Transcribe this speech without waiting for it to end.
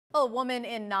A woman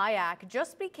in Nyack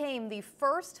just became the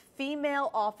first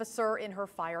female officer in her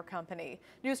fire company.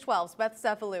 News 12's Beth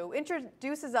Cephalou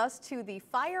introduces us to the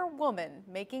fire woman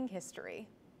making history.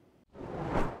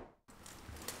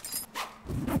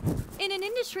 In an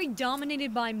industry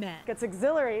dominated by men, it's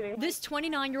exhilarating. This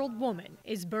 29-year-old woman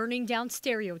is burning down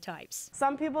stereotypes.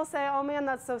 Some people say, oh man,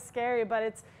 that's so scary, but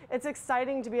it's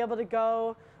exciting to be able to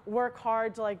go work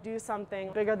hard to do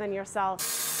something bigger than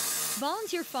yourself.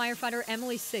 Volunteer firefighter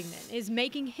Emily Sigmon is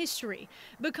making history,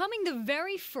 becoming the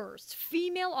very first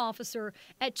female officer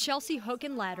at Chelsea Hook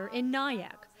and Ladder in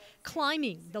Nyack,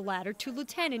 climbing the ladder to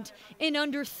lieutenant in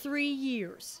under 3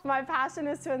 years. My passion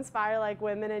is to inspire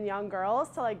women and young girls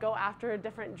to go after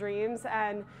different dreams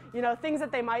and things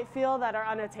that they might feel that are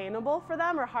unattainable for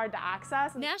them or hard to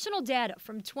access. National data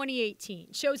from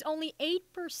 2018 shows only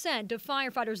 8% of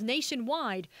firefighters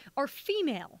nationwide are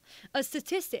female, a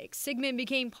statistic Sigmon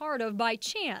became part of by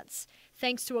chance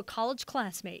thanks to a college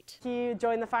classmate. He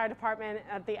joined the fire department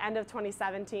at the end of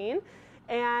 2017.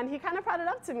 And he kind of brought it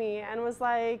up to me and was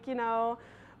like,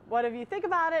 what do you think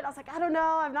about it? I was like, I don't know.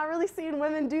 I've not really seen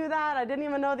women do that. I didn't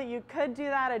even know that you could do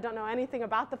that. I don't know anything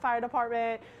about the fire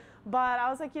department. But I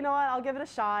was like, you know what, I'll give it a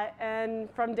shot. And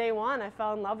from day one, I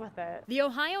fell in love with it. The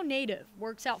Ohio native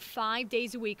works out 5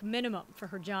 days a week minimum for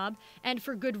her job, and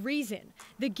for good reason.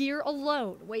 The gear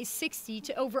alone weighs 60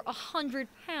 to over 100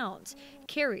 pounds,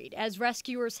 carried as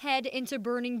rescuers head into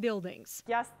burning buildings.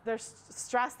 Yes, there's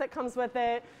stress that comes with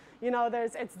it.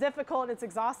 It's difficult and it's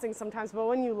exhausting sometimes, but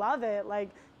when you love it,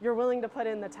 you're willing to put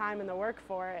in the time and the work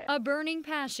for it. A burning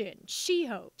passion, she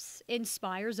hopes,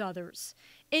 inspires others.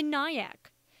 In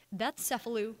Nyack, Beth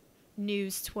Cephalou,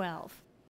 News 12.